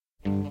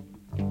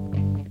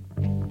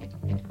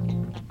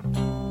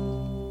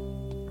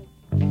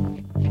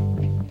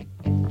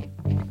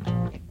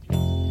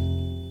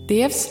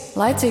Dievs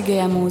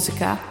laicīgajā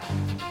mūzikā.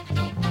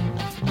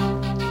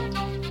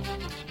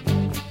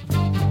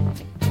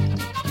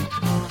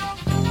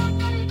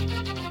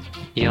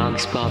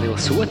 Jānis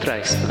Pāvils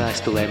II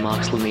vēstulē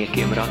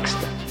māksliniekiem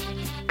raksta: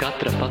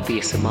 katra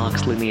patiesa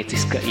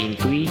mākslinieciska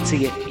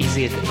intuīcija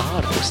iziet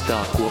ārpus tā,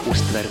 ko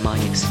uztver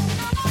maņas.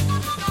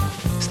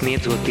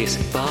 Sniedzoties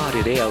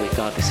pāri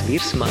realitātes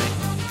virsmai,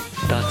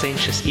 tā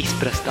cenšas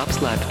izprast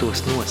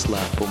apslēptos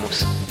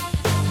noslēpumus.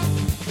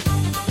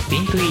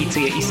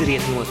 Intuīcija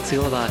izriet no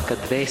cilvēka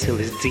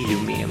dvēseles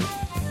dziļumiem,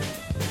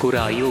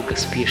 kurā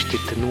ilgas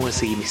piešķirta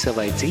nozīmi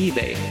savai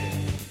dzīvei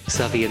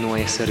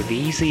savienojas ar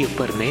vīziju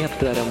par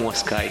neaptveramo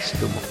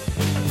skaistumu.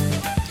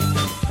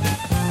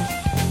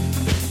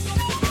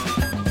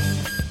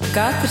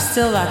 Katrs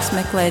cilvēks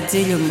meklē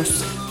dziļumus,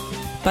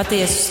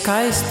 patiesu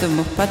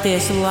skaistumu,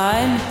 patiesu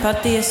laimi,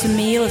 patiesu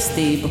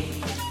mīlestību.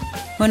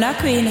 Un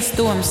Akvīnas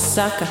Toms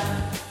saka,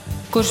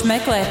 kurš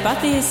meklē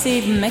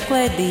patiesību,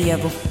 meklē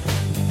Dievu.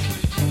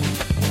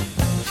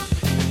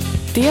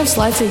 Dievs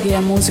laicīgajā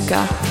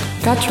mūzikā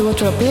katru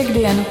otro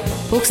piektdienu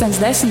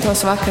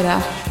 10:10 vakarā.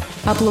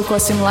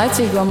 Aplūkosim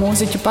laicīgo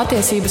mūziķu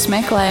patiesības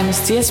meklējumus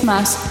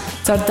dziesmās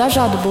caur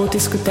dažādu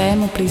būtisku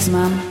tēmu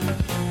prizmām.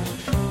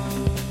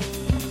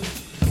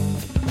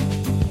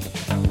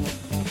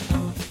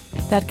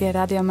 Dargie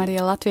Radio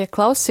Marija Latvija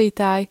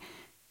klausītāji,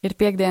 ir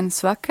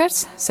piektdienas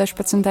vakars,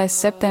 16.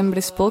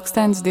 septembris,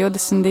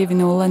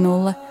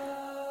 22:00.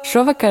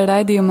 Šovakar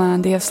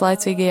raidījumā Dievs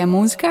laicīgajā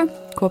mūzikā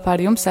kopā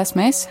ar jums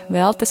esmu es,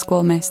 Vēlte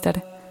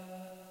Skolmeistare.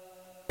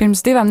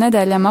 Pirms 2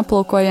 nedēļām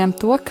aplūkojām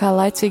to, kā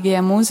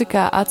laicīgajā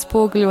mūzikā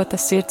atspoguļota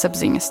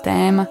sirdsapziņas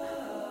tēma.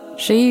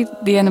 Šī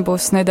diena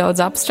būs nedaudz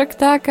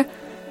abstraktāka.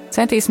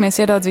 Centīsimies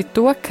ieraudzīt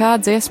to, kā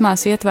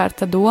dziesmās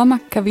ietvērta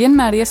doma, ka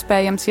vienmēr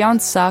iespējams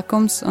jauns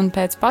sākums un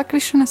pēc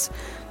pakrišanas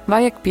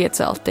vajag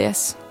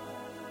piecelties.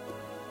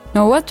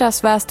 No 2.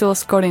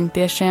 vēstules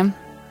korintiešiem.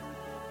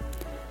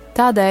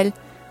 Tādēļ,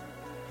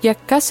 ja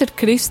kas ir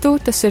Kristū,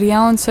 tas ir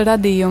jauns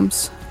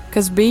radījums,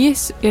 kas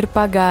bijis, ir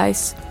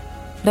pagājis.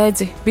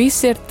 Redzi,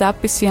 viss ir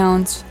tapis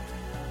jauns,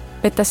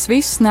 bet tas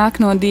viss nāk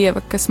no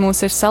Dieva, kas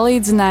mūs ir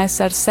salīdzinājis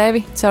ar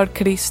sevi caur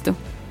Kristu.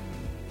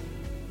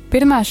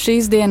 Pirmā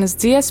šīs dienas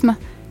dziesma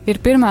ir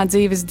pirmā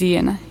dzīves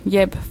diena,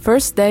 jeb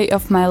First Day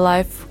of My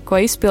Life, ko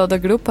izpilda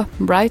grupa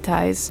Bright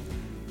Eyes.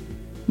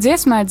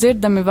 Dziesmā ir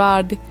dzirdami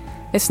vārdi: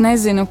 es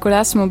nezinu, kur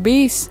esmu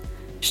bijis,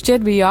 šķiet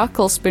biju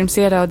akls pirms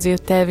ieraudzīju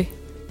tevi.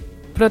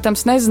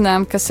 Protams,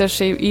 nezinām, kas ir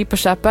šī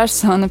īpašā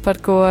persona,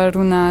 par ko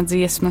runā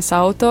dziesmas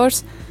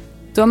autors.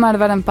 Tomēr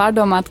varam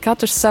pārdomāt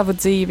katrs savu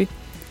dzīvi,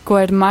 ko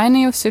ir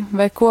mainījusi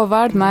vai ko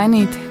var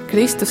mainīt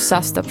Kristus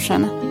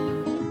sastapšana.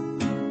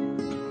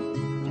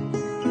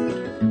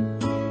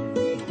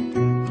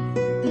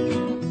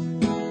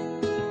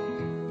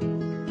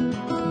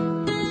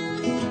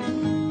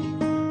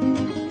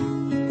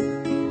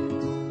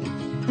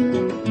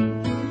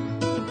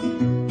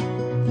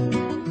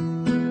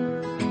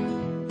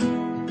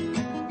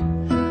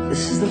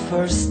 This is the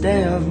first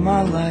day of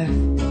my life.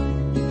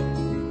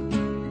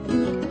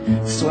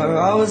 Swear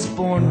I was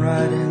born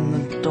right in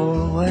the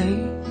doorway.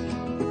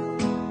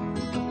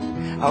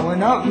 I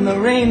went out in the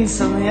rain,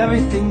 suddenly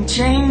everything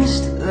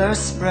changed. They're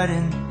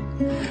spreading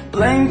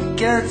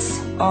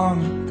blankets on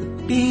the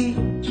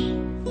beach.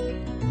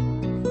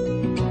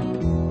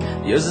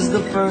 Yours is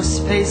the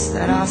first face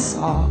that I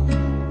saw.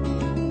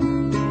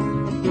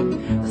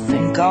 I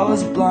think I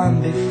was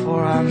blind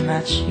before I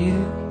met you.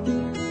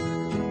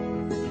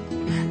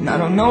 And I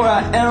don't know where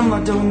I am,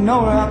 I don't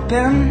know where I've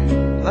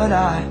been, but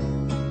I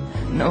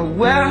know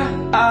where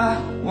I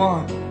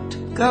want to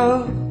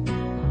go.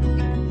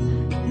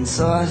 And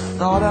so I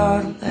thought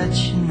I'd let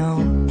you know.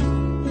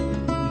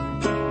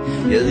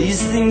 Yeah,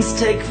 these things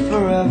take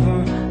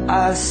forever,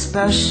 I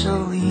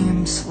especially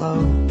am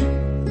slow.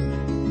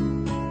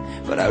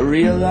 But I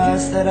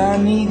realized that I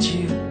need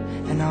you,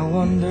 and I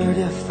wondered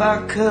if I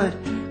could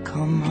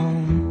come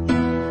home.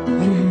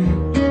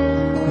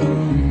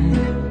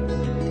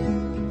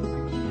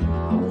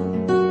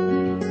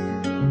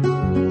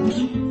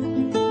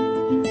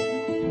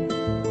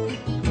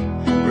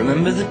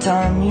 Remember the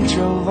time you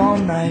drove all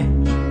night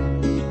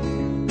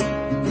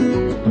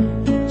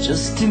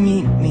just to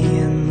meet me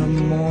in the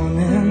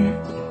morning?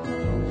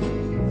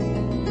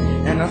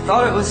 And I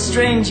thought it was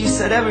strange, you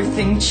said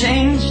everything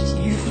changed.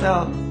 You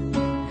felt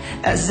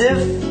as if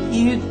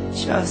you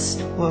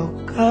just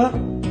woke up.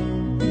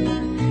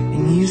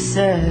 And you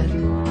said,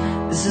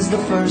 this is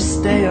the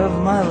first day of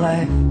my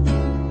life.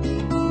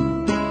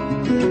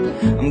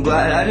 I'm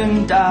glad I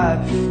didn't die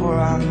before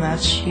I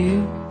met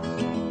you.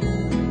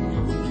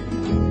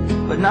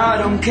 But now I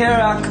don't care,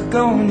 I could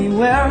go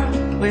anywhere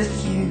with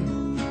you,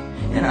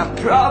 and I'd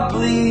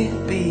probably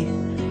be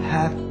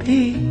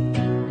happy.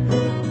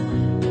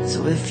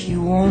 So if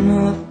you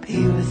wanna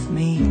be with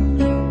me,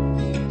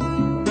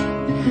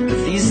 but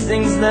these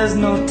things there's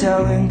no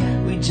telling,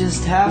 we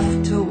just have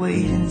to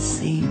wait and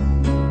see.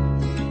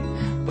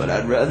 But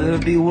I'd rather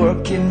be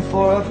working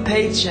for a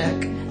paycheck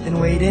than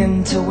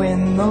waiting to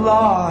win the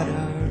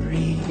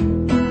lottery.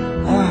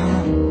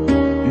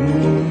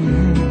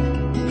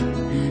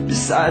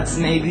 Besides,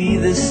 maybe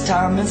this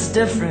time it's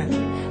different.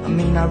 I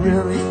mean, I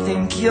really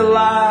think you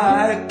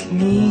like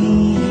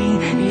me.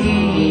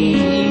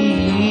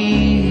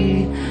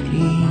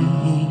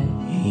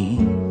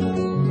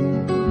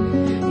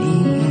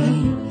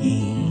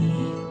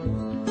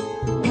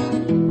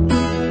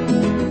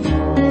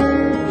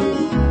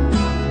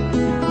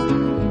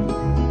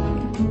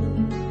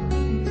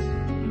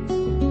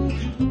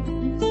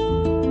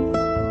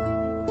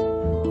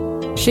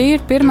 Šī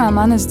ir pirmā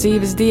manas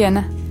dzīves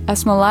diena.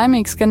 Esmu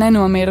laimīgs, ka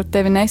nenomiru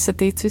tevi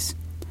nesaticis.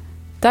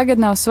 Tagad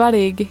nav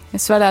svarīgi,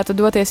 es varētu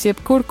doties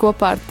jebkur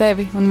kopā ar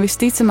tevi un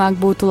visticamāk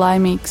būtu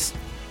laimīgs.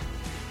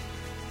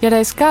 Ja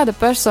reiz kāda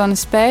persona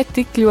spēja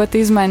tik ļoti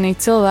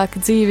izmainīt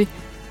cilvēka dzīvi,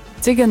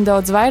 cik gan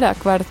daudz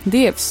vairāk var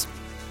Dievs.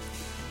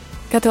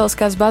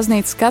 Katoliskās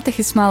baznīcas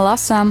katehismā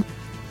lasām,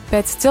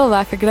 pēc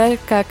cilvēka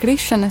grēkā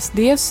krišanas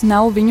Dievs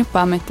nav viņu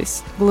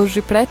pametis,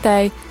 gluži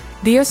pretēji,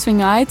 Dievs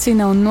viņu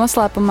aicina un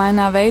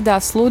noslēpumainā veidā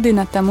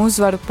sludina tam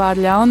uzvaru pār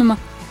ļaunuma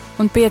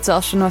un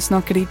piecelšanos no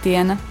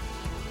kritiena.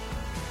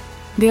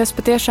 Dievs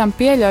patiešām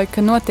pieļauj, ka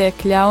notiek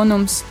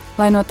ļaunums,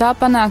 lai no tā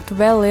panāktu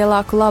vēl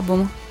lielāku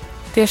labumu.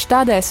 Tieši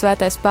tādēļ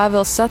svētais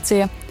Pāvils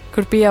sacīja,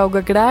 kur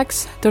pieauga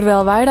grēks, tur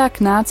vēl vairāk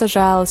nāca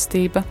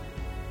žēlastība.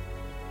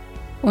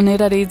 Un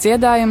ir arī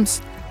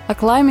dziedājums,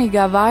 ak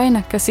laimīgā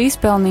vaina, kas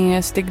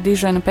izpelnījies tik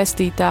diženu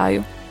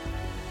pestītāju.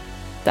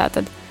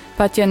 Tātad,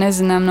 pat ja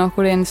nezinām, no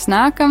kurienes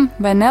nākam,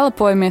 vai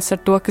nelepojamies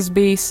ar to, kas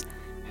bijis,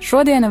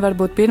 šodiena var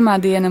būt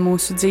pirmā diena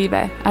mūsu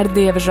dzīvē ar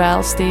Dieva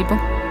žēlastību.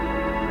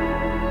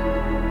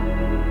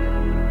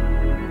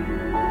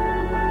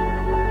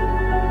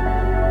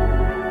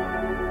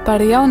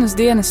 Par jaunas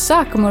dienas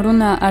sākumu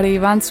runā arī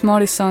Vans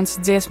Morisons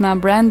dziesmā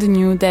Brand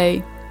New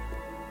Day.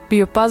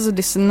 Biju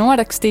pazudis un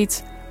norakstīts,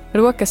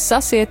 rokas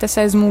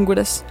sasietas aiz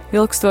muguras,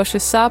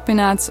 ilgstoši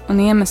sāpināts un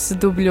iemests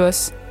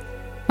dubļos.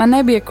 Man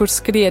nebija kur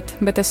skriet,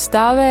 bet es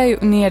stāvēju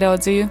un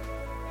ieraudzīju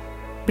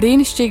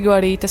brīnišķīgo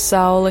rīta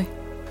sauli.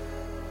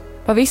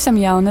 Pavisam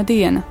jauna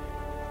diena.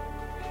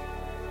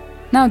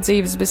 Nav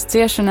dzīves bez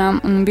ciešanām,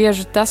 un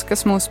bieži tas,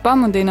 kas mūs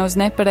pamudina uz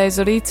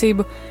nepareizu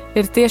rīcību,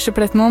 ir tieši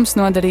pret mums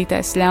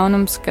nodarītais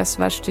ļaunums, kas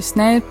var šķist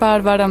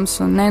nepārvarams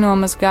un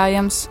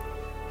nenomazgājams.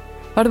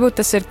 Varbūt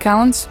tas ir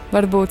kauns,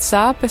 varbūt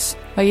sāpes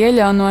vai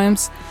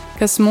ieļaunojums,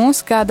 kas mūs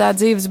kādā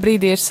dzīves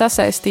brīdī ir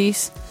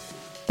sasaistījis,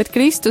 bet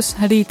Kristus,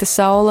 rīta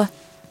saule,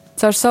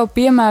 caur savu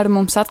piemēru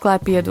mums atklāja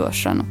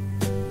piedošanu.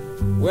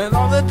 When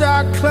all the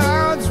dark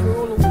clouds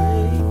roll away,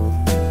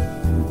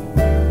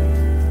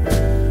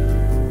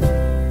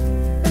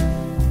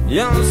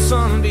 and the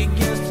sun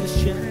begins to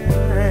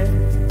shine,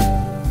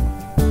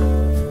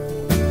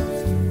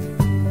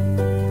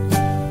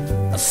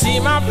 I see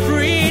my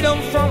freedom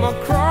from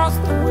across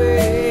the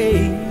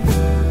way,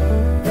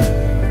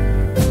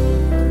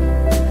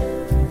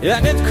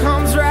 and it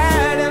comes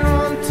right in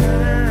on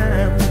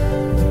time,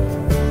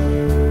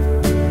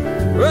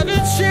 but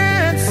it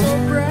shines so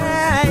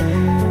bright,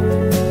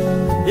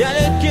 and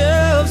it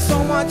gives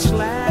so much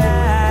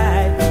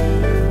light,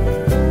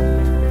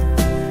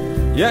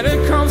 and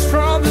it comes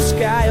from the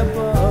sky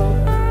above,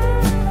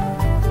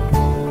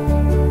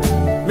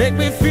 make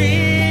me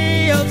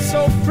feel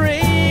so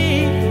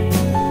free,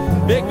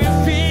 make me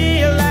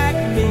feel like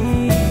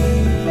me,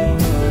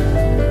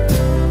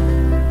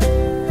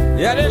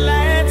 and it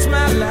lights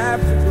my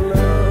life with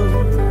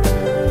love,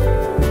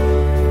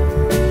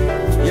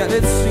 and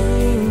it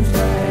seems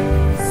like,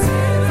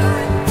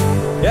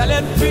 and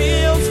it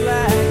feels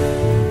like,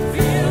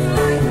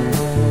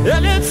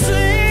 and it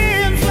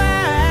seems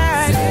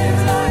like,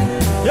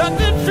 and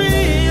it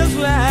feels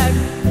like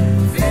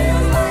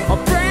a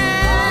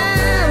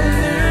brand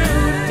new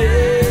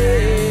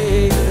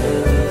day,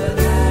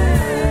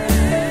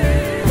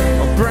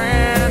 a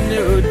brand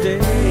new day,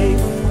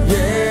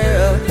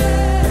 yeah,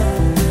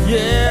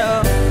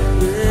 yeah,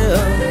 yeah.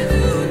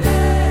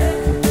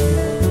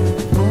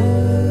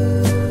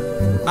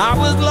 I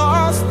was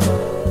lost,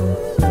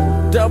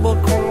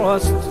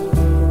 double-crossed,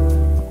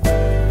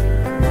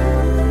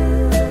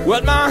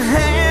 with my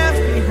hands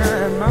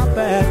behind my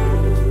back.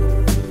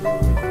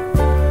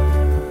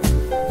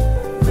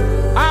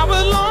 I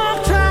was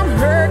long-time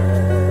hurt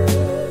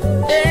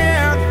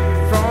and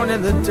thrown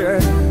in the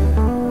dirt,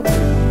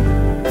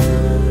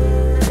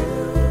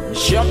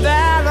 shoved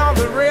out on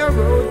the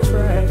railroad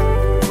track.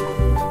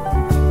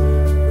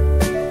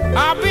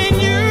 I've been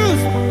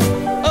used,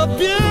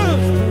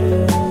 abused,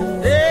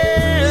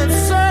 and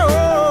so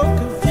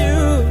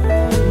confused,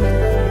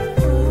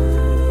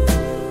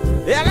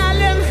 and I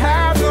didn't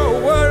have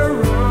nowhere to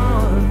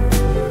run,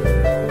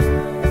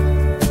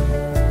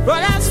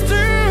 but I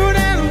stood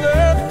and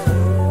looked,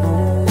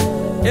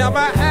 and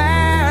my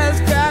eyes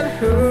got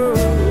hurt,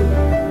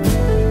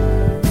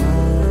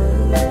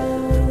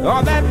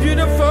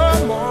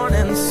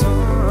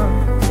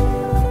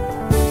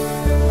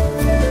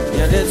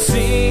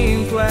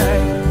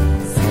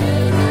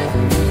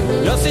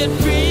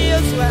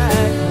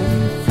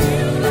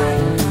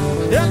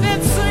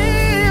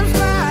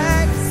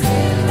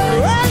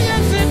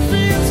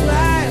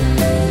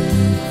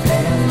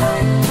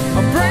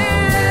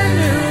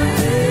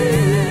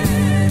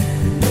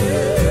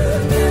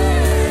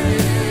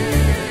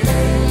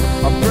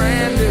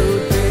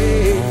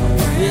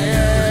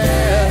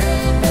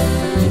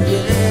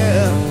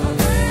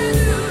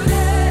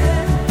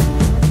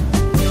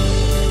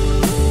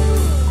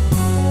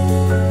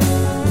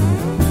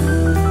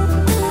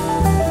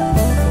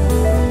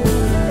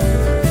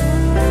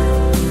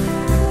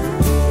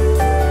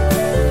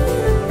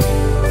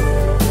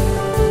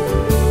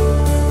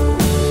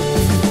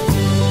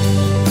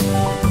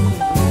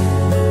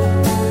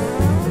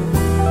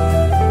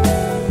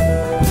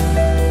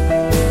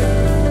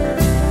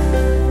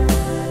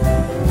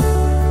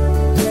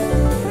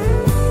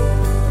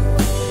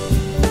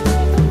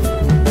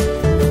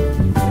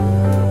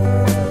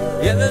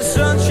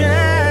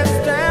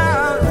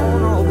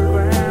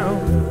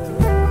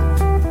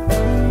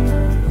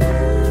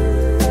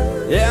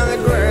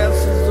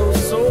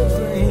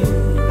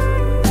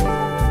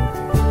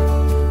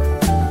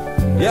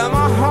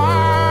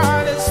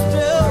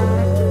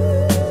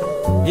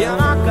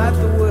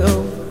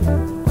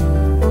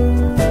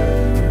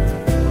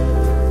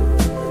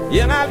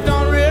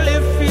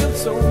 feel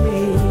so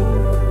mean.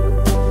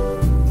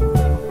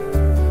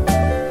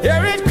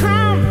 Here it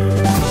comes,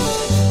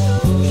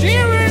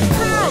 here it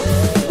comes,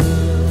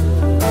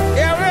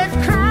 here it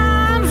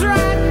comes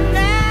right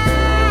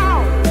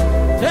now,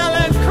 till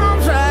it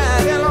comes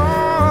right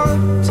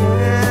along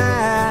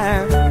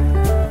time.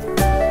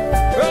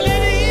 Well,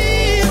 it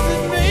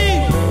eases me,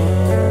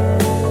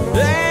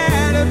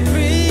 and it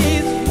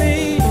frees me,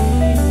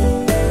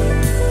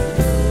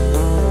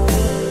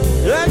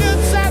 and it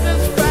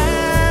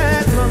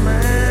satisfies my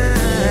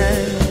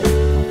mind,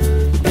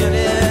 and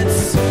it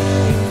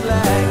seems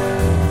like,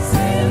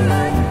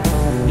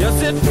 yes,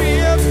 it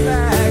feels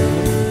like,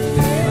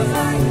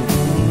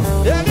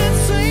 and it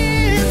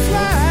seems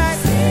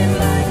like,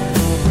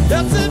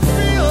 yes, it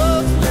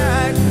feels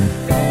like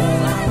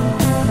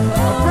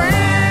a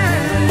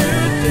brand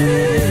new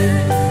day,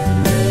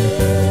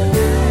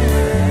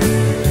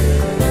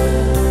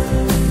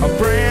 a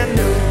brand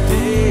new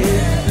day,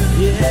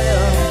 yeah.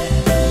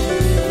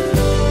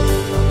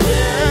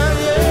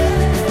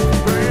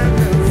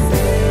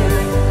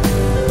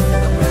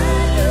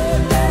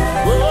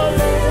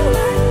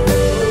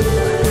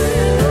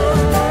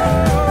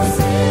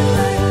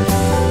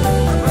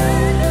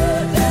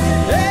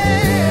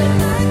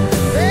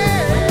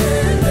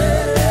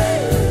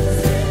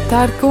 Tā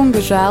ir kunga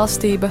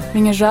žēlastība,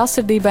 viņa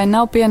žēlsirdībai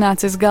nav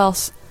pienācis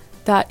gals,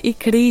 tā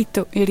ik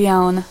rītu ir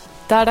jauna,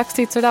 tā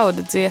rakstīts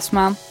rauda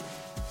dziesmām.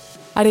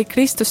 Arī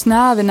Kristus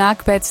nāve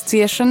nāk pēc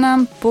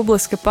ciešanām,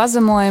 publiska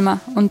pazemojuma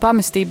un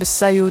pamestības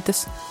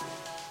sajūtas,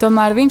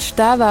 tomēr viņš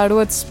tēvā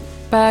rod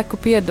spēku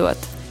piedot.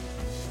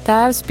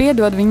 Tēvs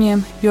piedod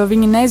viņiem, jo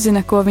viņi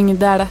nezina, ko viņi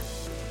dara.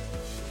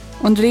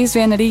 Un drīz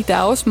vien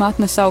rītā ausma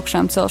atnes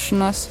augšām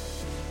celšanos,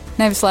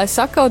 nevis lai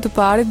sakautu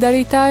pāri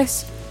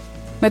darītājs,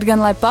 bet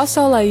gan lai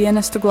pasaulē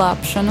ienestu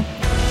glābšanu.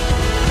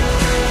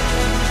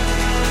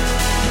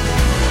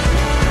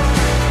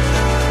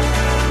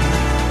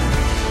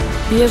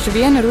 Bieži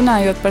vien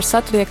runājot par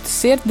satriektu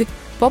sirdi,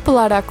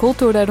 populārā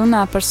kultūra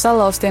runā par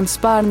salauztiem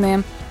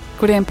spārniem,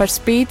 kuriem par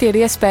spīti ir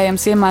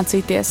iespējams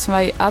iemācīties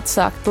vai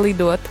atsākt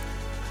lidot.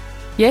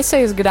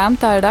 Jesajas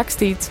grāmatā ir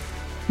rakstīts,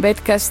 bet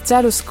kas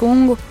cer uz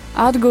kungu,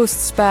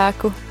 atgūst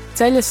spēku,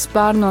 ceļas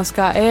spārnos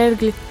kā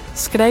ērgļi,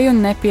 skrej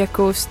un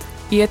nepiekūst,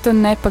 iet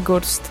un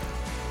nepagurst.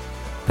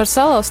 Par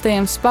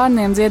salauztajiem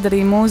spārniem dzied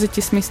arī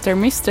mūziķis Mr.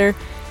 Mister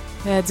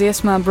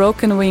dziesmā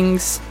Broken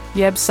Wings,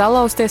 jeb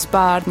salauztie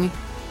spārņi.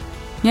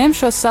 Ņem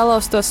šos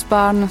salauztos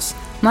spārnus,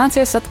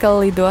 mācies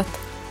atkal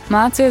lidot,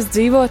 mācies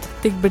dzīvot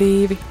tik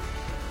brīvi.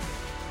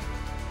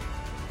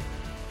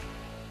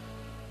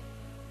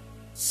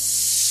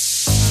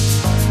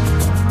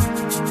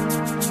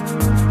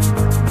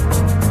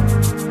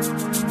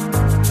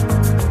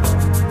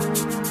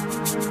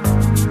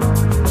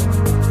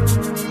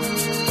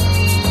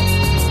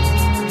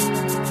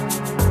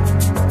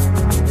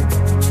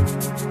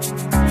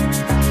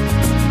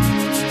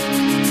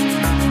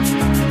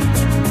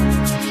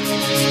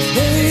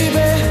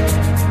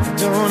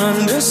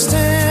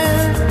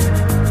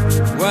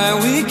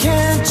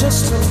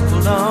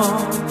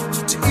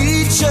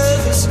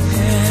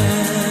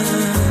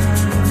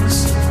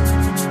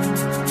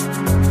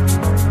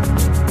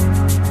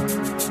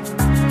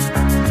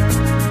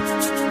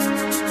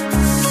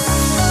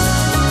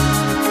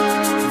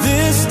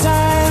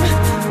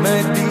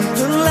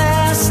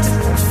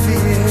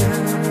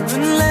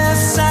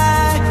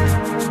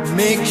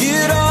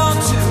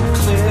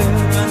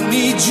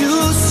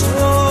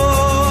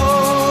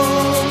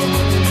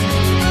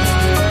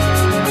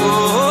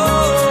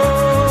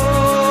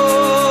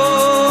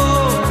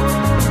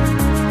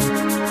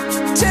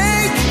 Take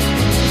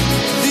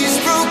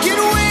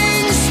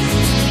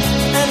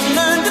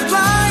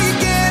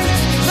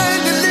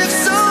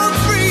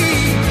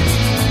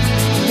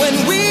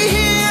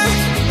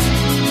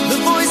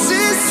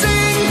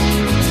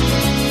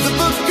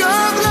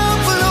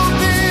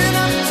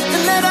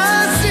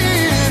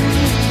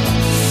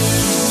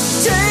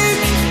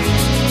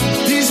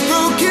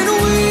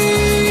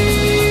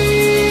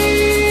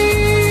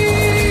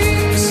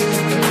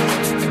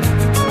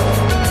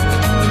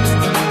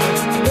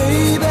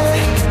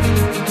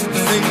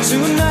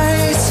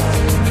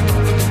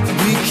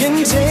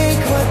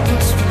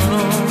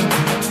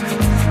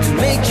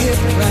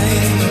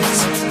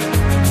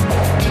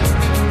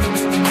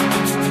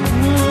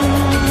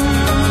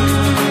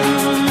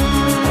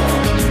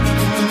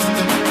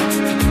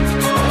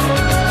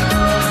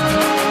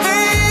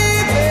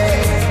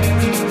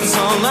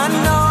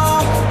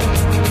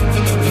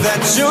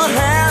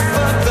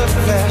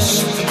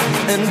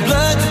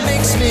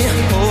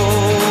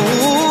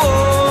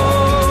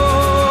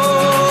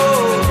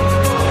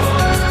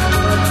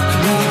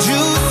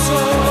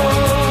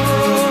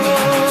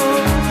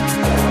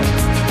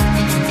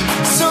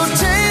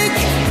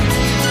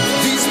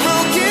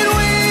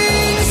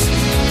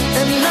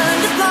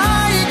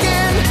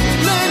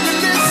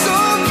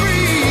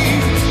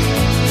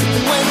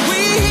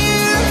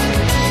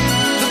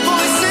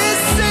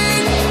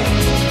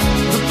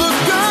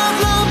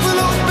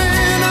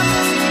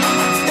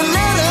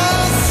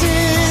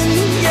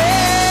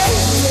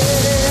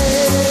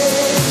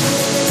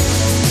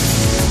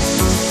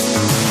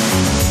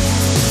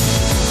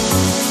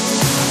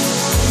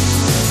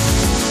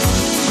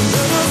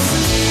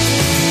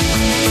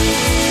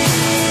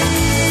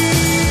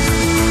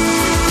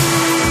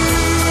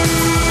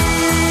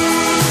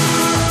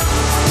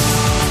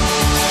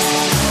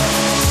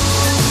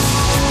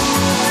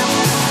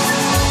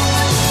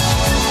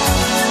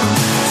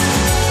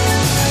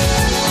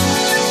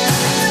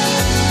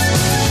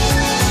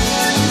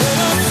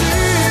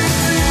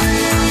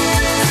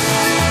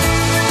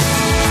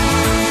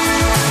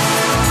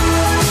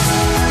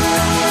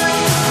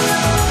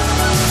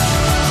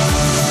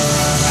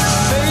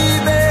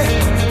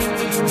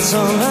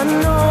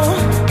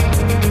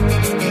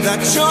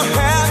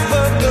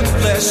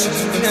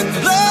and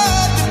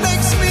blood that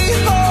makes me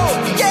whole.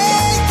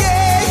 Yeah,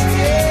 yeah,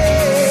 yeah.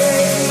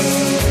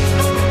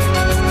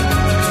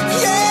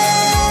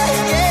 Yeah,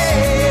 yeah.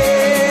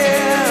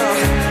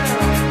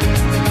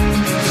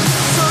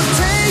 So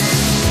take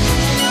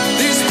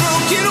these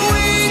broken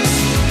wings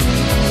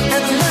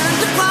and learn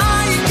to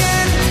fly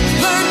again.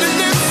 Learn to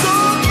live so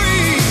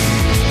free.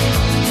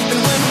 And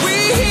when we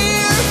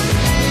hear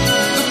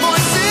the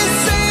voices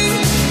sing,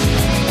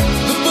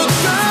 the book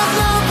of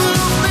love will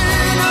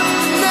open up,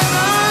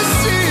 never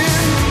sin.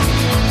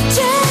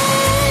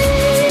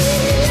 Take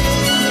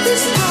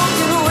these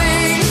broken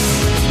wings.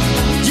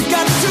 You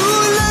got to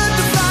learn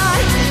to fly,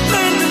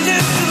 learn to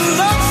live and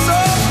love so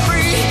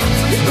free.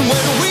 And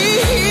when we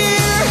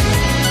hear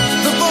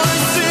the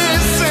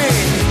voices sing,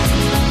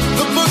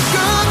 the book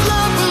of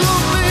love will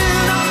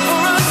open up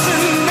for us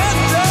and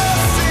never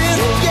sin.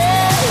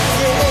 Yeah,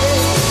 yeah.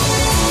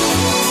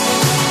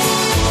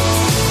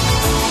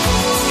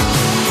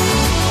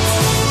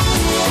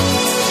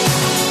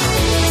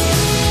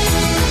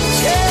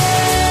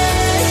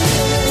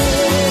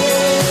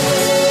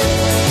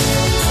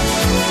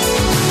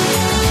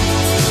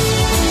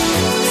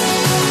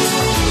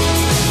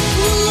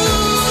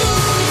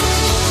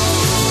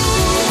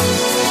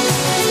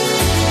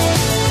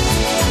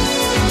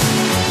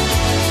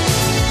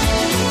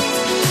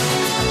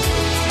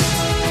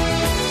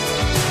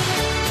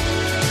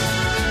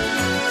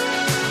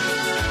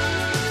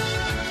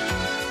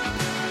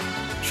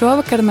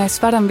 Šovakar mēs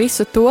varam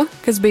visu to,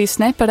 kas bijis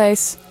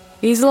nepareizs,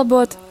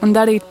 izlabot un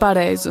darīt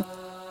pareizu.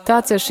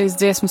 Tāds ir šīs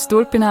dziesmas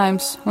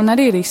turpinājums un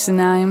arī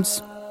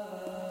risinājums.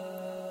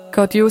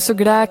 Kaut jūsu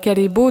grēki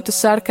arī būtu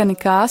sarkani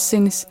kā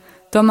asinis,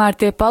 tomēr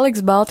tie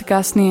paliks balti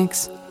kā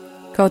sniegs.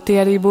 Kaut tie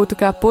arī būtu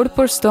kā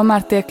purpurs,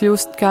 tomēr tie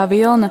kļūst kā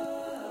vilna.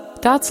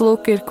 Tāds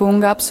lūk ir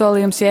kunga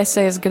apsolījums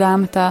Jesajas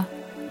grāmatā.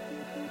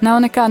 Nav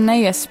nekā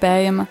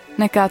neiespējama,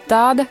 nekā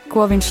tāda,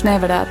 ko viņš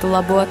nevarētu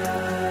labot.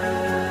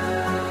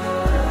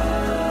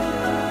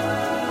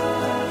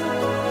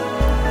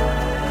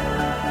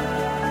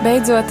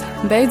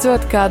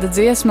 Beidzot kāda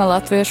dziesma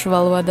latviešu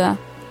valodā.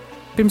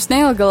 Pirms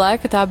neilga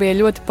laika tā bija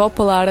ļoti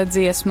populāra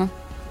dziesma.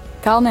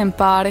 Kalniem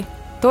pāri,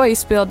 to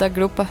izpilda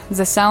grupa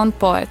The Sound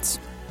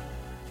Poets.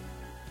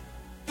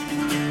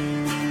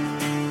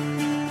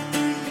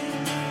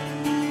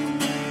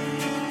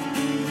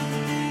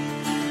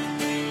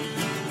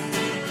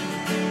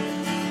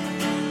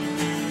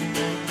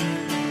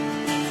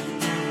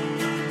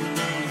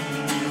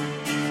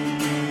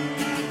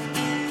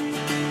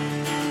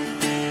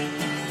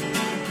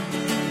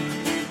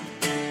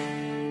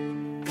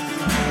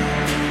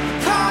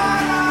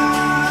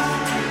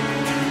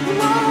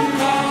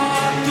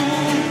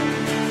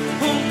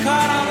 Um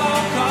cara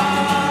louca,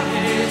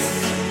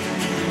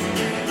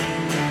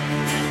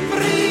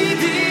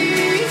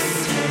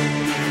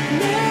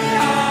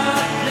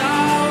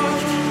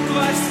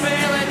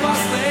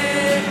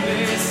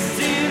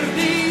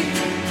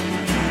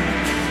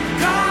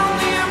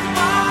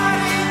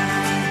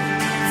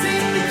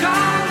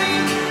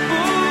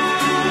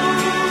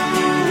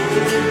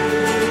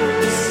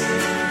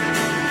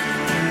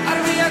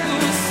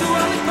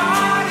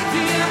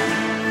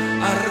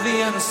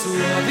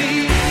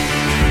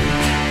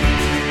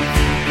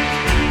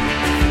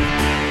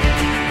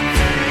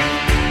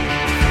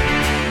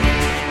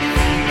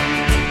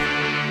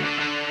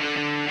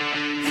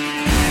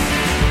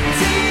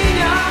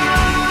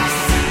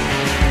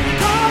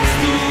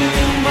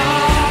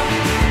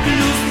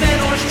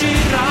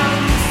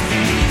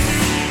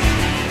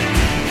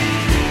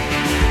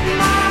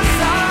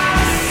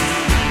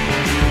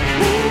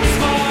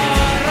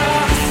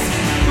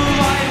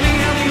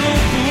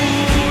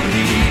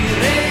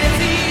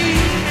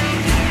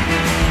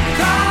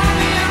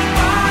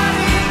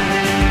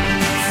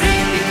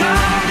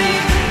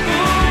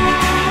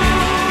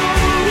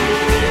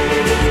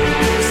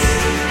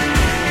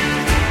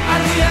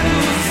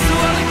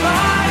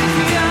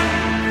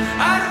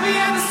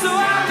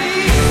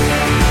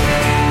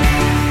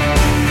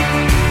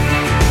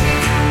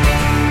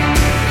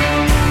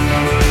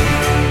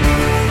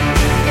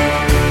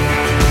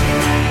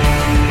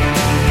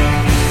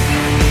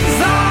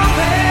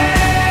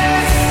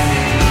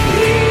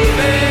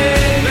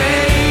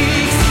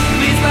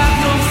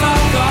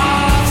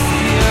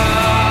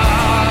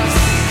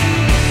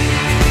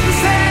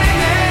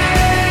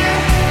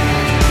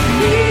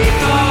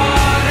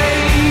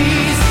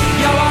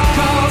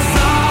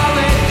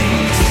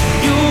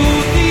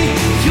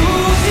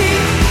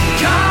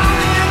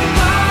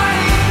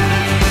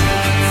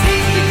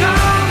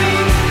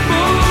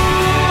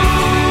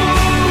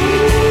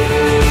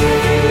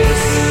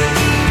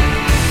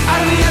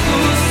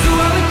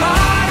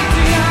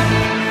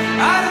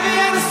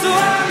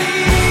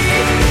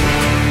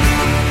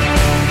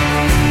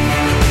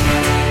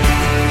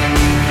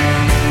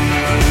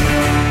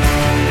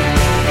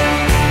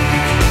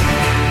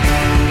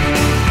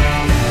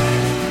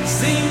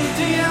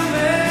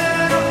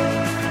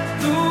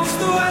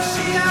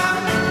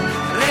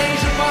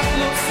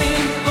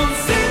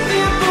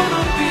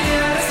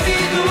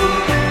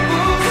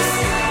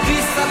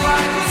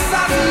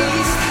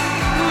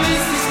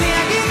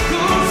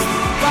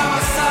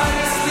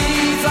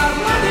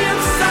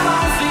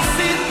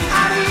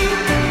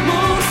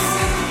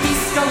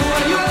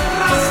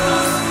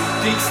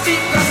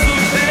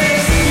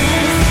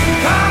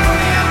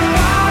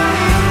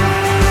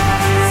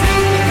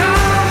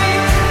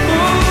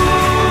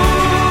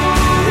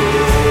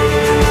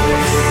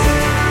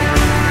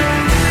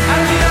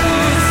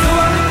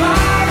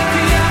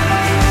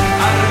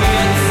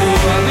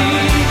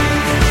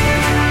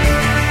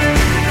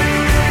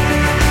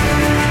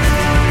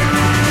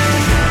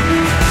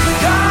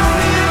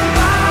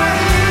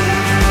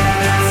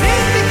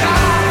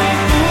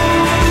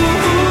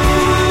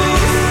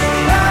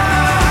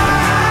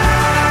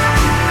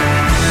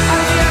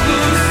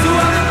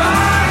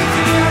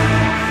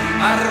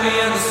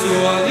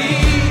 soli.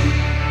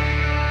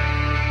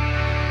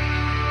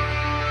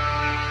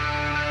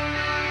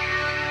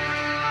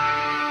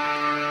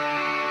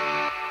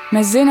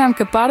 Mēs zinām,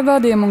 ka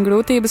pārbaudījumi un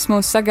grūtības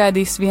mūs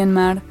sagaidīs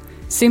vienmēr.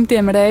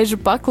 100 reižu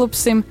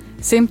paklupsim,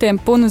 100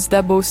 punus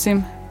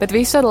dabūsim, bet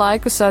visu ar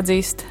laiku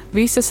sadzīst,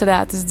 visas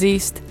rētas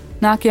dzīst,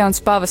 nāk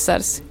jauns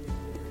pavasars.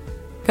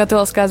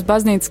 Katoliskās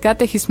baznīcas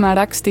katehismā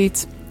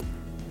rakstīts: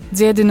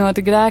 dziedinot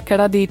grēka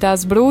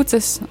radītās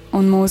brūces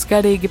un mūs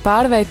garīgi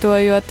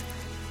pārveitojot,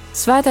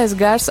 Svētais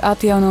Gars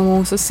atjauno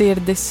mūsu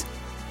sirdis.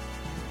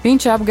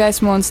 Viņš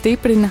apgaismo un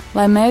stiprina,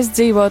 lai mēs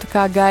dzīvotu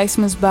kā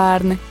gaismas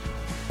bērni,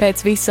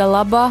 pēc visa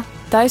labā,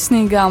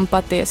 taisnīgā un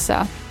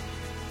patiesā.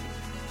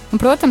 Un,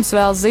 protams,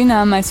 vēl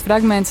zināmais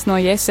fragments no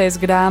Jesejas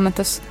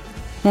grāmatas: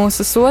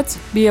 mūsu sods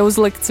bija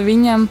uzlikts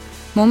viņam,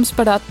 mums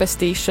par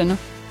atpestīšanu.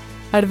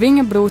 Ar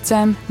viņa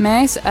brūcēm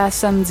mēs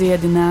esam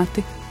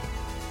dziedināti.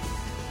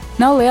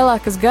 Nav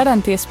lielākas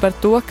garantijas par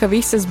to, ka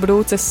visas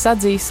brūces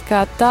sadzīs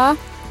kā tā,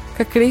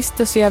 ka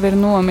Kristus jau ir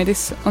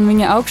nomiris, un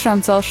viņa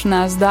augšām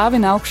celšanās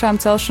dāvina augšām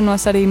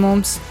celšanos arī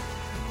mums.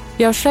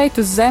 Jau šeit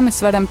uz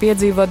zemes varam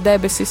piedzīvot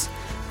debesis,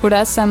 kur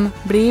esam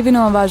brīvi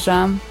no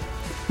važām,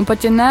 un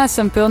pat ja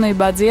neesam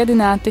pilnībā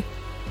dziedināti,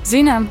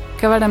 zinām,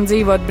 ka varam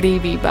dzīvot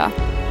brīvībā.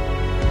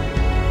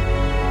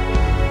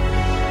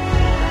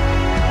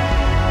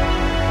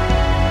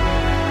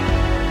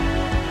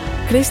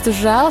 Kristus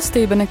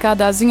žēlastība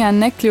nekādā ziņā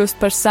nekļūst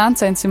par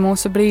sancensi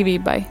mūsu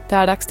brīvībai,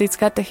 tā rakstīts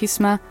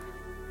katehismā,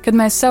 kad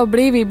mēs savu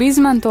brīvību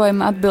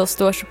izmantojam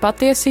atbilstoši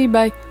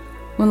patiesībai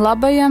un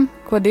labajam,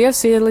 ko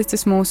Dievs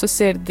ielicis mūsu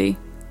sirdī.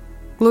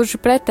 Gluži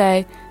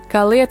pretēji,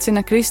 kā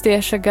liecina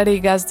kristieša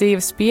garīgās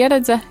dzīves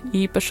pieredze,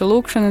 īpaša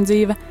lūgšana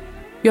dzīve,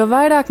 jo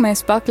vairāk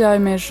mēs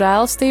pakļaujamies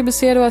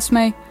žēlastības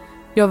ierosmei,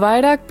 jo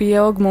vairāk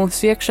pieaug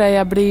mūsu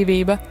iekšējā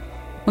brīvība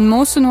un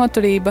mūsu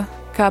noturība,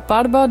 kā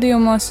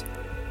pārbaudījumos,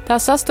 tā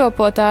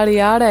sastopot arī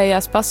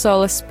ārējās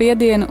pasaules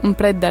spiedienu un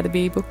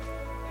pretdarbību.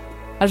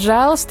 Ar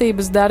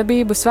žēlastības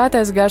darbību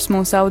Svētais Gars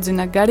mūs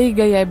audzina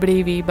garīgajai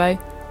brīvībai,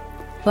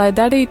 lai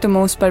darītu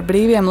mūs par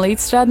brīviem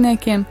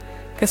līdzstrādniekiem,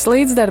 kas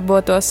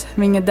līdzdarbotos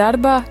viņa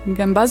darbā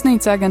gan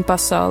baznīcā, gan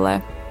pasaulē.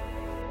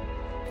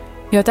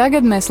 Jo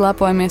tagad mēs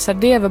lepojamies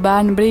ar Dieva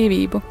bērnu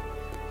brīvību.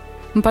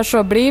 Un par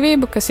šo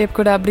brīvību, kas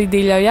jebkurā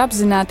brīdī ļauj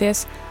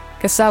apzināties,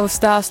 ka savu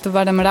stāstu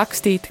varam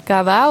rakstīt,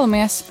 kā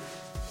vēlamies,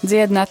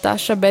 dzied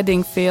Natāša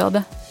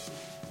Bedingfielda.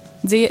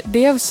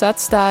 Dievs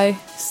atstāja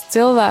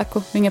cilvēku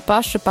viņa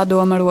paša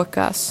padoma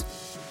rokās.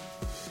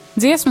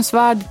 Dziesmas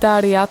vārdi tā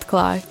arī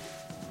atklāja.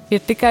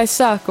 Ir tikai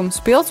sākums,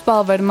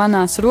 pildspalva ir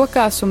manās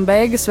rokās un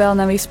beigas vēl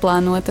nav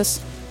izplānotas.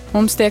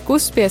 Mums tiek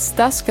uzspiests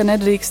tas, ka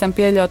nedrīkstam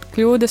pieļaut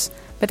kļūdas,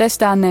 bet es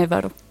tā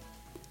nevaru.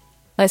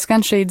 Lai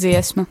skan šī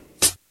dziesma.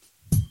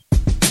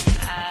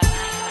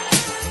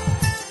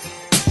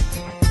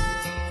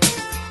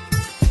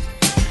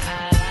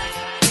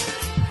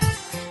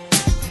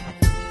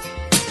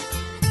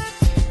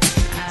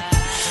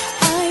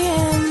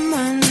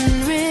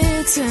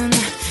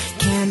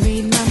 Can't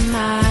read my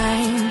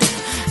mind,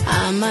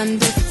 I'm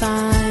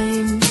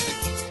undefined.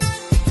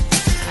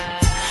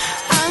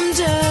 I'm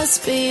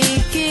just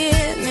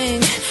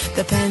beginning,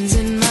 the pen's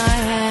in my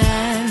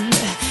hand,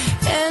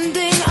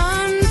 ending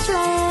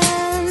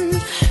unplanned.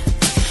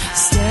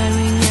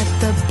 Staring at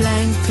the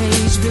blank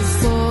page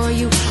before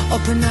you,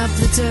 open up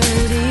the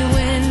dirty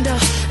window,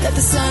 let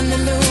the sun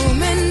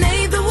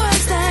illuminate the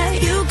words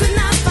that you could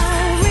not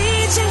find.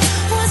 Reaching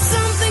for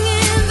something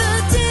in the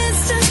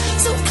distance,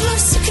 so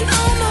close you can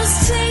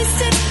almost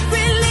taste it.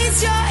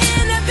 Release your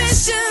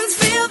inhibitions,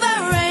 feel the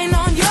rain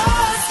on your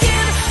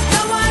skin.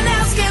 No one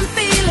else can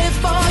feel it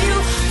for you,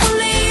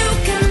 only you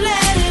can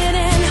let it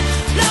in.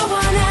 No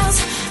one else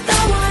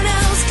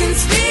can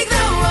speak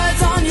the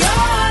words on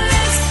your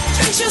lips.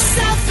 Drench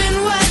yourself in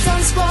words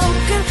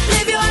unspoken,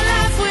 live your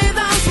life with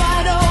arms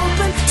wide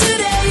open.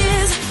 Today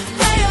is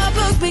where your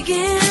book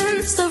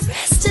begins, the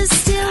rest is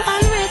still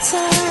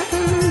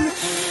unwritten.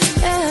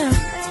 Yeah.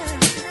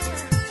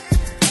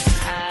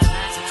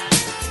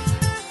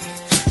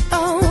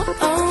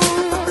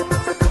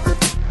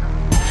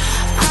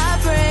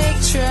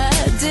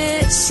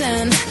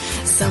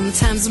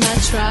 Sometimes my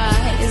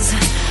tries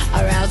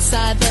are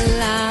outside the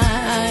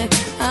line.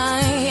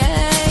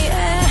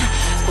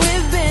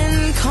 We've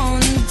been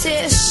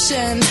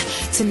conditioned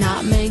to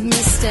not make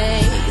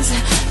mistakes,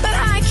 but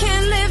I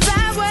can't live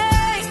that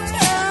way.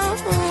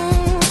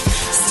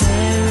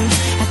 Staring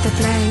at the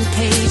blank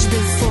page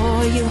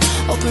before you,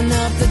 open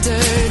up the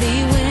dirty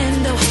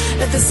window,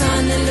 let the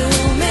sun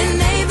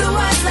illuminate the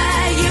words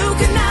that you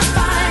could not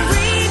find.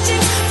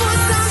 Reaching for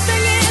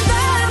something in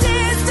the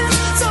distance,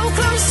 so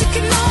close you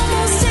can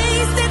almost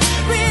taste it.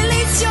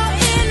 Release your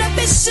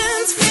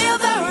inhibitions, feel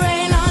the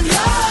rain on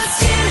your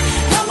skin.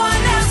 No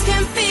one else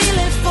can feel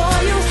it for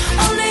you,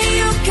 only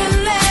you can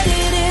let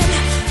it in.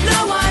 No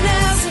one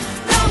else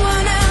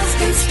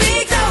can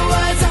speak the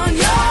words on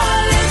your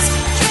lips.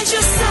 Drench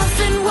yourself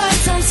in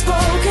words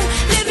unspoken,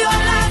 live your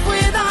life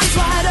with arms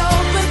wide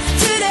open.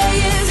 Today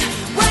is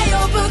where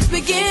your book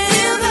begins.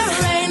 Feel the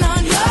rain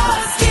on your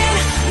skin.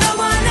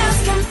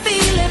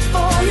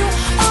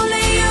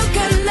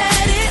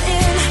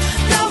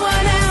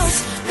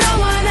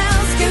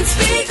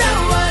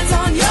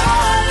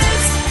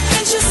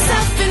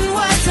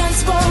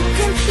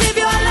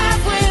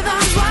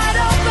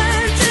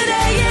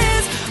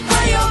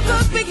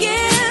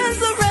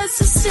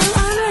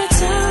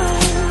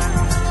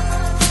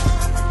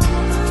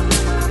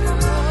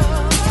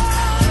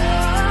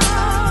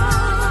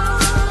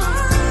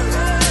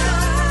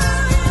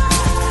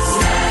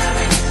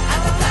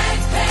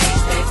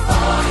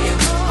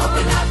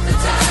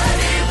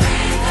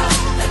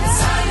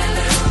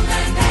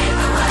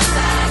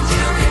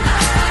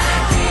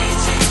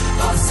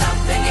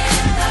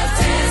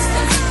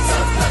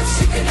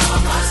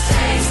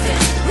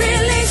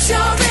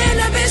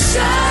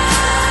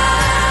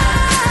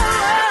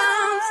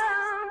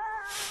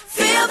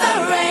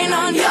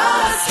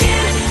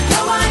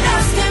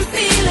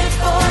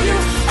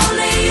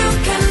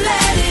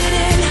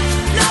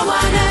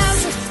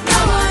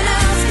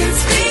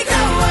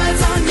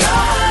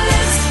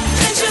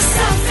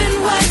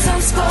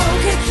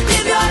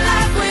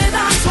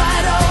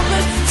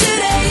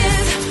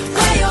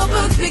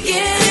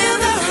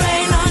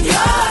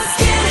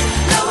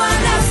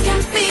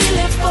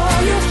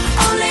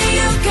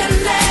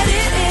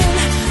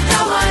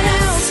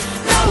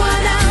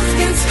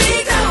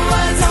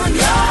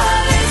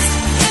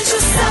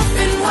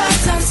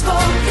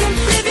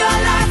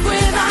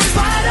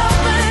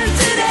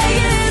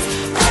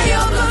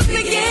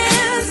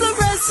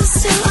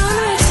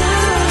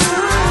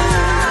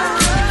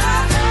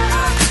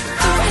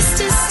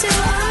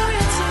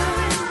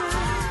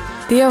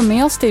 Dieva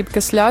mīlestība,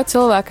 kas ļauj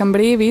cilvēkam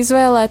brīvi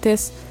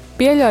izvēlēties,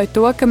 pieļauj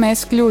to, ka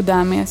mēs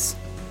kļūdāmies.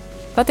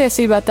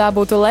 Patiesībā tā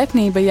būtu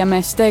lepnība, ja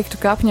mēs teiktu,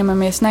 ka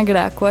apņemamies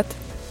negrēkot.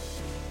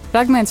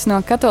 Fragments no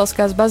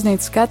Katoliskās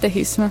baznīcas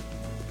katehisma.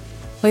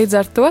 Līdz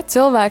ar to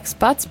cilvēks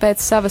pats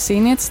pēc savas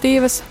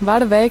iniciatīvas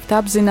var veikt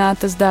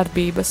apzinātas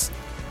darbības.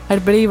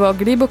 Ar brīvo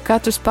gribu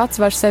katrs pats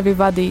var sevi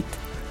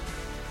vadīt.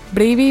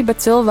 Brīvība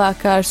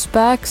cilvēkā ir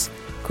spēks,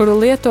 kuru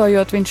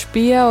lietojot viņš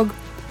pieaug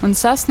un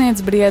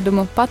sasniedz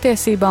briedumu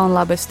patiesībā un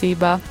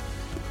labestībā.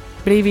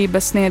 Brīvība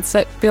sniedz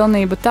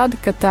pilnību tad,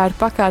 kad tā ir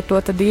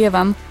pakārtota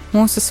Dievam,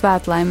 mūsu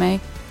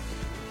svētlaimei.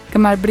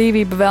 Kamēr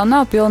brīvība vēl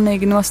nav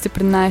pilnīgi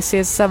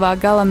nostiprinājusies savā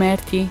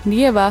galamērķī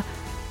Dievā,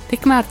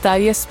 tikmēr tā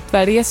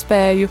iespēr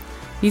iespēju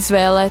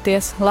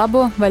izvēlēties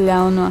labo vai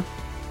ļauno,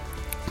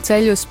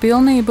 ceļu uz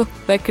pilnību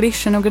vai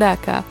krišanu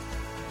grēkā.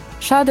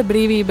 Šāda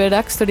brīvība ir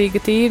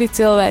raksturīga tīri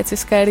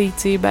cilvēciskai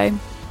rīcībai.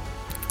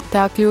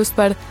 Tā kļūst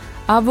par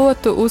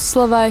avotu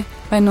uzslavai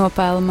vai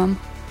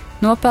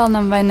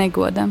nopelnam vai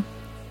negodam.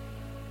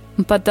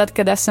 Un pat tad,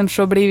 kad esam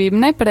šo brīvību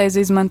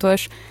nepareizi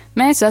izmantojuši,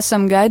 mēs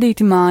esam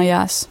gaidīti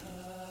mājās.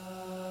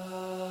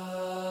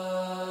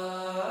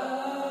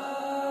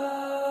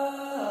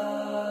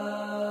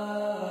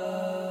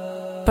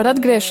 Par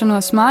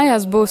atgriešanos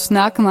mājās būs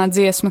nākamā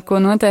dziesma,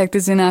 ko noteikti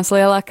zinās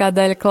lielākā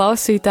daļa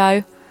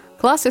klausītāju –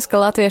 klasiska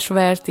latviešu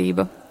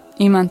vērtība,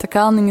 Imanta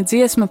Kalniņa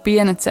dziesma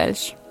Piena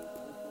ceļš.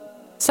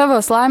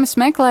 Savos laimes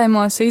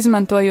meklējumos,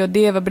 izmantojot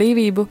Dieva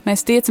brīvību,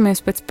 mēs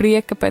tiecamies pēc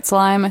prieka, pēc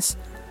laimes,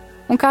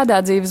 un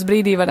kādā dzīves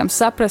brīdī varam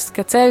saprast,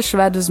 ka ceļš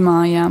ved uz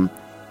mājām.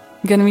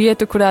 Gan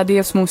vietu, kurā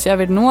Dievs mūs jau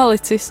ir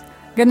nolicis,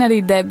 gan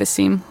arī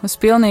debesīm, uz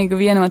pilnīgu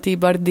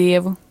vienotību ar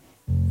Dievu.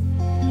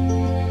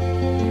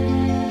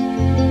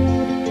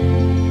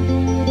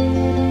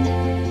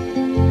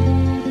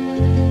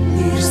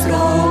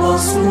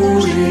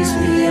 Mūžīgs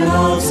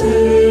pienācējs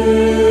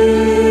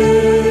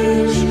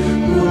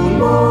un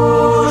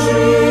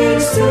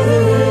mūžīgs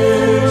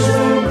ceļš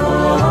zem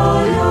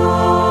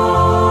kājām,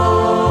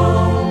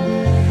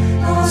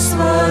 tas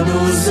ved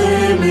uz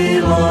zemi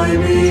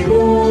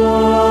laimīgo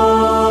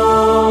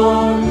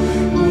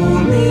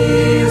un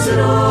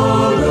izrādās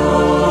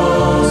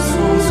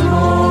uz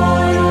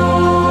mājām.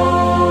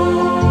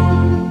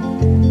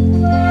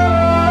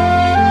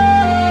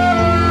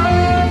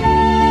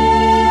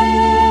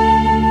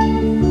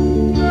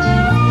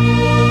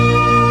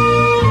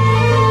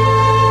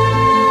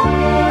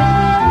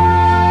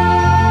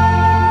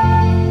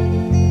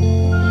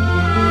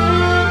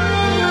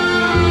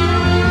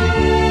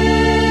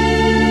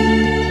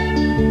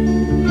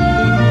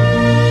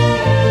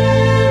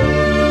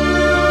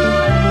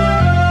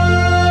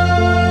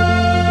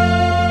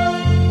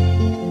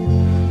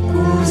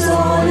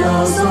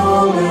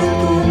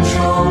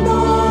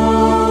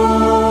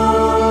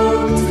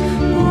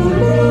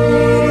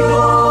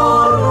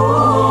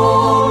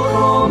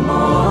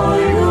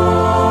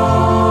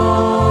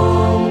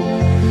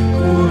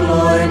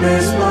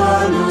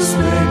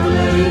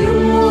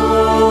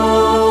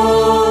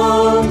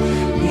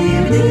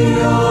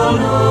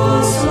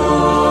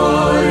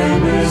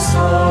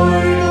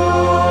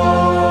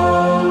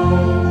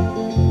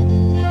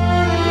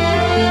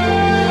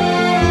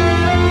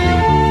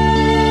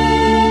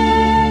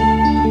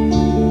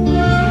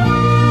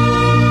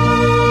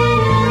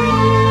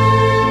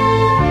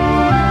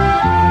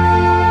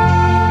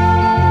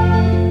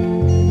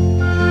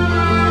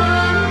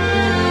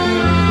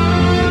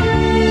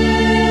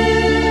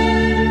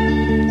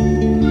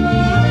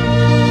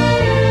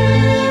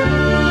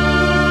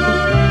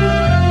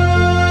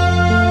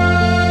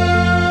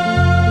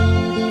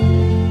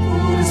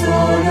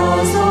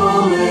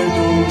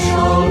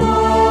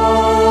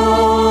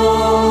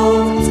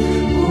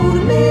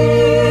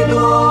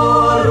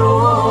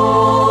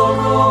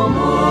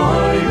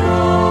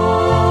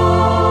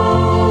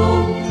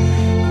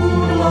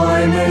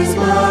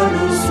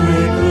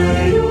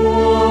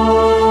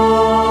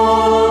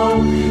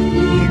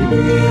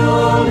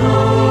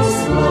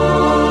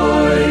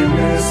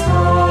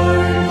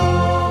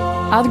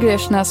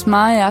 Atgriešanās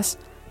mājās,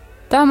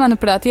 tā,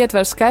 manuprāt,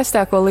 ietver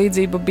skaistāko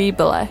līdzību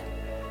Bībelē.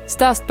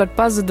 Stāst par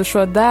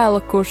pazudušo dēlu,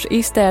 kurš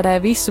iztērē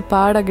visu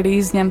pāragri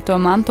izņemto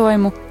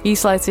mantojumu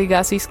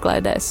īslaicīgās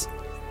izklaidēs.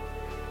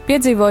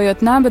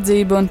 Piedzīvojot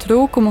nabadzību un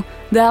trūkumu,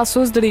 dēls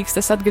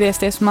uzdrīkstas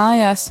atgriezties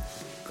mājās,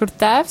 kur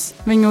tēvs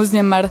viņu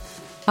uzņem ar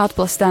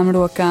atplastām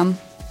rokām.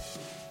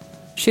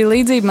 Šī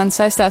līdzība man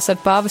saistās ar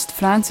pāvestu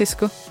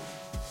Francisku,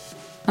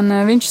 un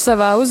viņš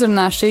savā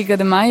uzrunā šī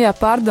gada maijā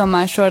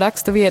pārdomāja šo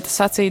rakstu vietu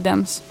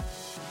sacīdams: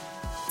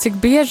 cik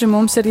bieži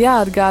mums ir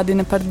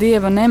jāatgādina par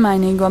Dieva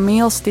nemainīgo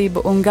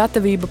mīlestību un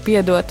gatavību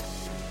piedot.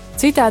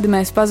 Citādi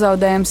mēs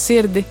pazaudējam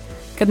sirdi,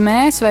 kad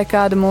mēs vai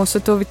kāda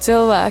mūsu tuvi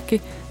cilvēki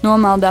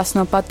nomaldās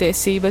no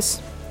patiesības.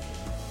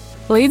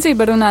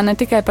 Līdzība runā ne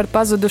tikai par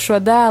pazudušo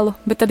dēlu,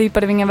 bet arī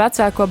par viņa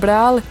vecāko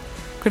brāli,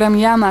 kuram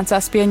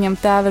jāmācās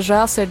pieņemt tēva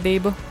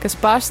žēlsirdību, kas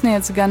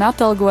pārsniedz gan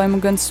atalgojumu,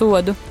 gan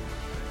sodu.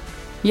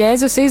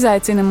 Jēzus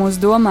izaicina mūs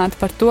domāt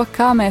par to,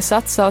 kā mēs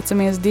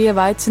atsaucamies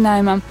Dieva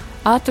aicinājumam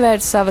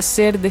atvērt savas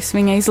sirdis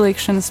viņa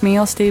izlīkšanas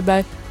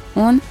mīlestībai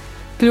un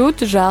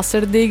kļūt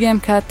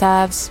žēlsirdīgiem kā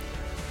tēvs.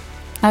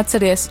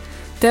 Atceries,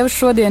 tev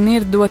šodien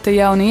ir dota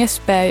jauna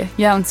iespēja,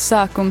 jauns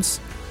sākums.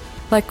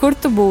 Lai kur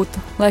tu būtu,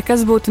 lai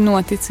kas būtu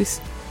noticis,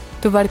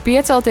 tu vari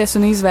piecelties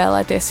un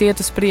izvēlēties iet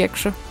uz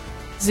priekšu.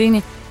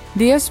 Zini,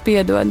 Dievs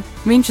piedod,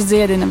 viņš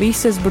dziedina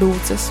visas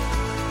brūces.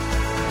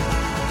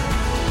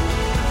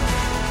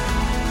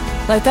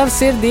 Lai tavu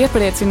sirdi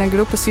iepriecina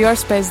grupas Your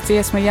Space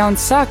dziesma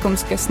Jauns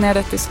sākums, kas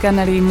nereti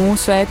skan arī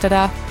mūsu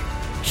ēterā.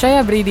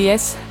 Šajā brīdī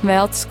es,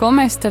 Veltes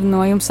Komēsteri,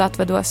 no jums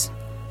atvados.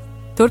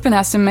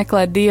 Turpināsim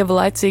meklēt Dievu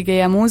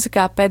laicīgajā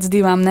mūzikā pēc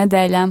 2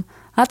 nedēļām,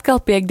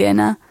 atkal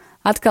piekdienā,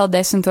 atkal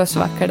 10.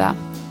 vakarā.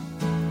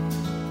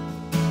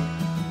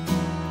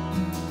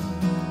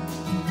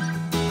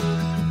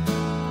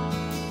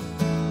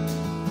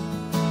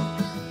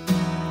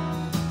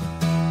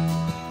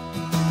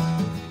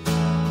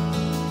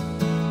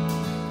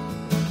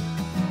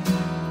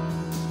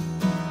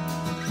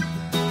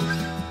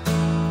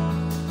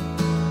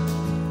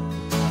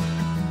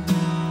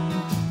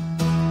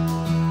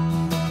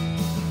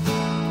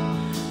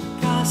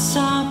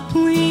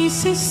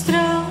 Puisis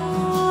strauks,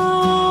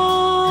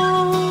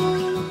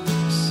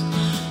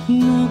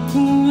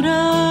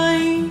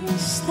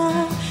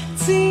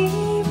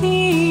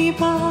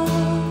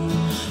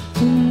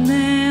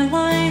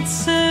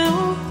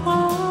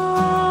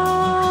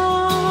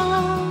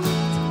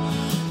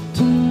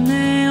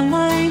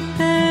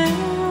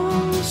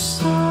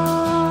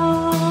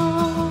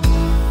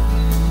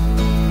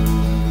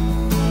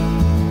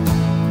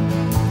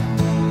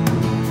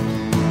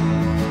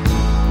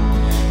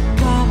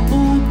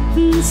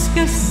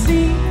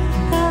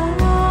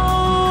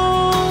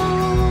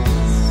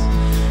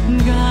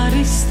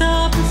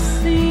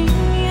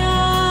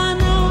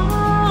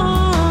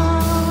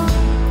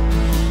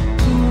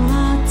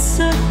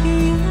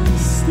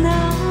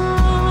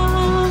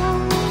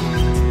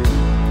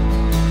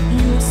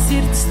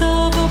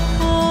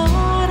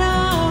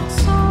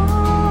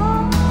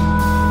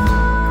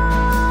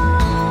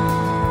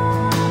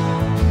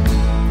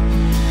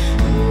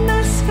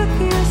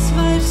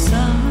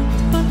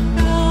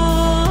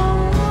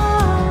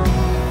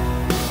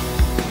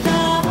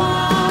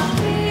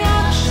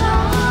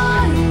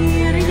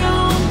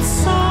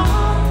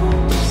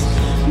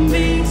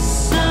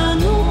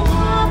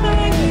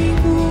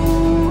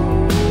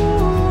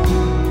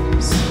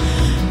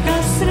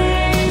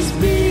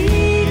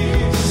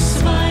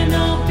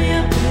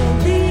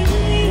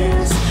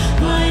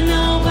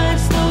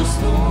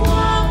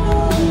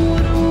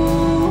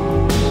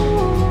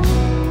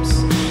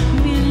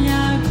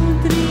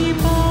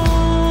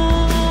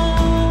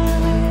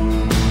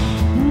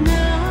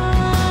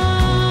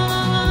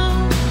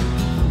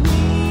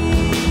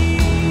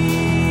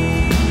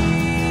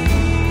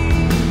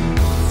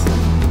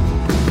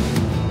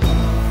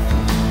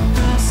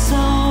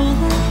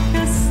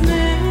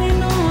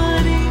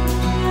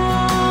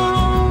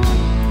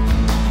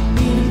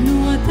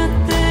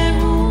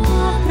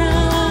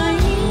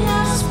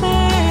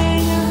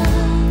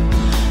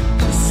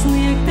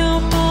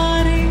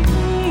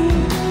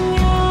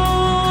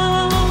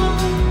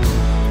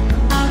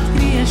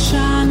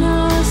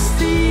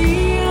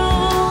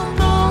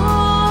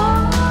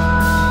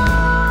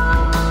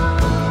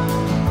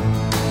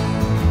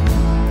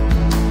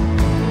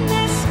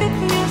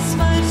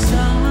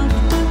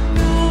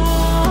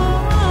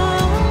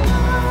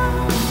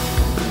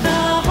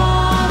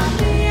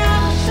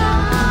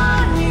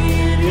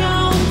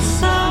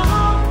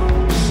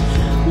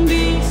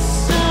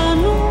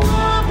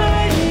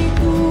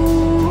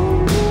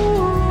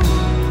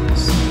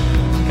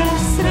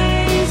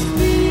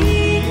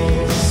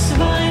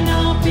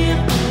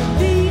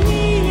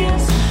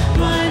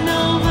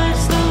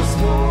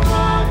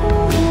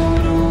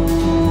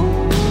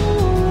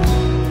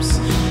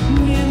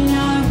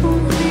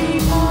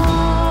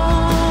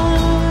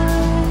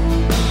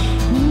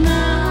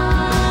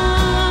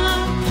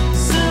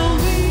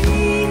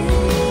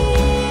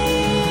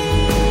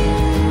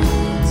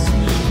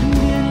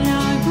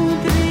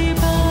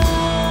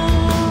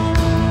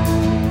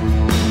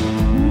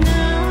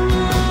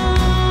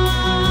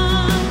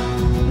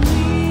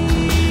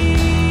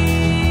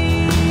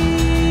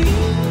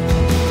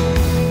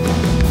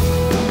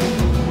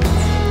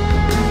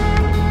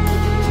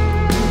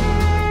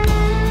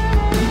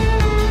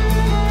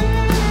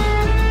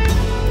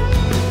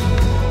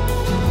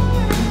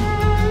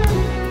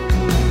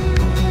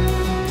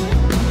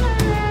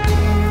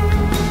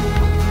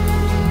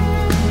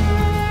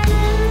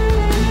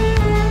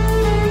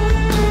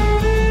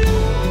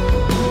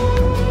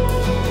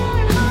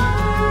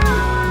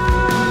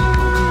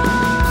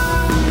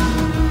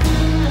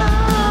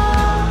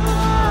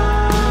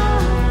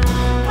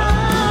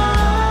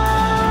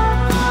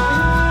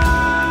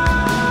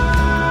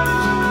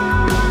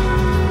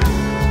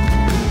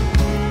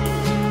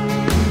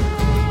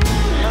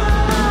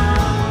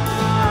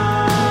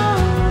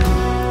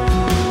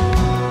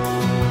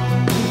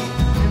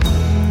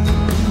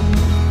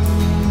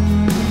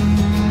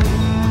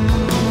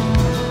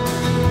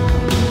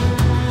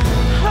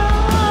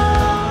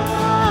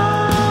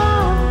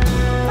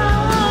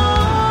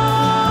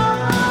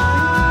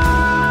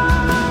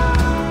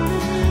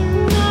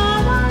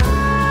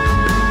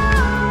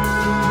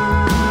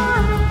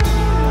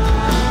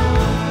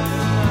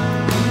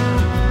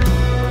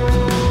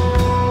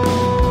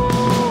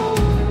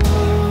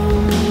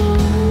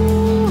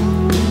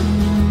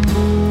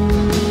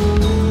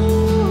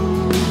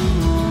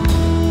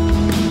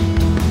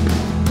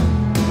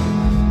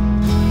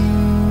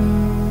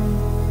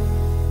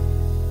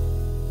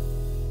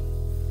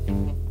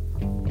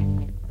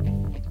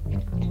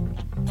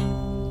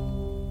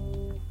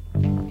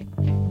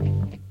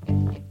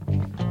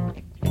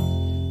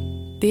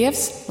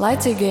 Dievs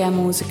laicīgajā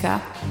mūzikā.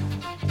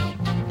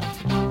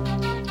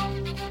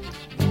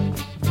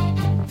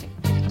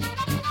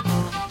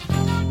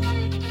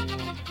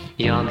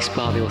 Jānis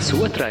Pāvils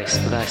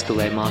II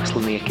vēstulē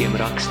māksliniekiem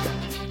raksta: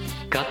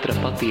 katra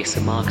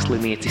patiesa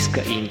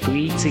mākslinieciska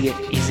intuīcija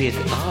iziet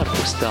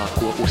ārpus tā,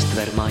 ko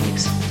uztver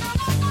maņas.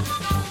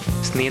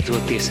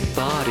 Sniedzoties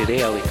pāri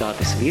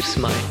realitātes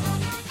virsmai,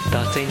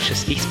 tā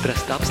cenšas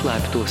izprast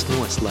apslēptos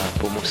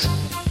noslēpumus.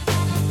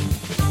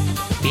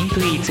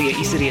 Intuīcija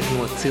izriet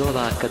no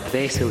cilvēka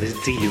dvēseles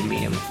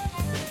dziļumiem,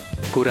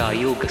 kurā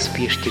ilgas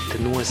piešķirta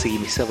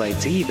nozīmi savai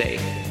dzīvei,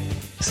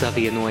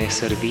 savienojas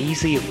ar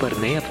vīziju par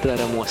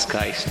neaptveramo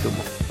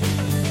skaistumu.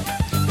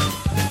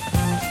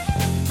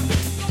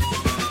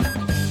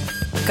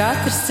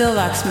 Katrs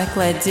cilvēks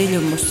meklē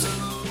dziļumus,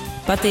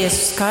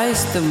 patiesu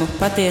skaistumu,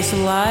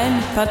 patiesu laimi,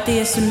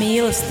 patiesu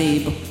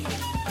mīlestību.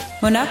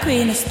 Un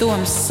Akvīnas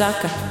Toms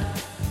saka,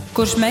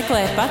 kurš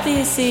meklē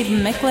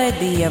patiesību, meklē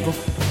Dievu.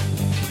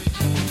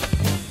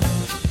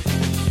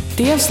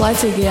 Dievs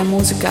laicīgajā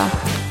mūzikā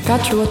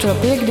katru otro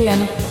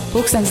piektdienu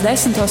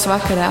 10:10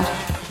 vakarā.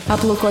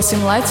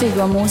 Aplūkosim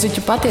laicīgo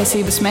mūziķu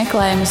patiesības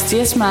meklējumus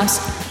dziesmās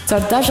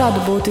caur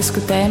dažādu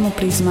būtisku tēmu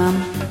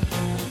prizmām.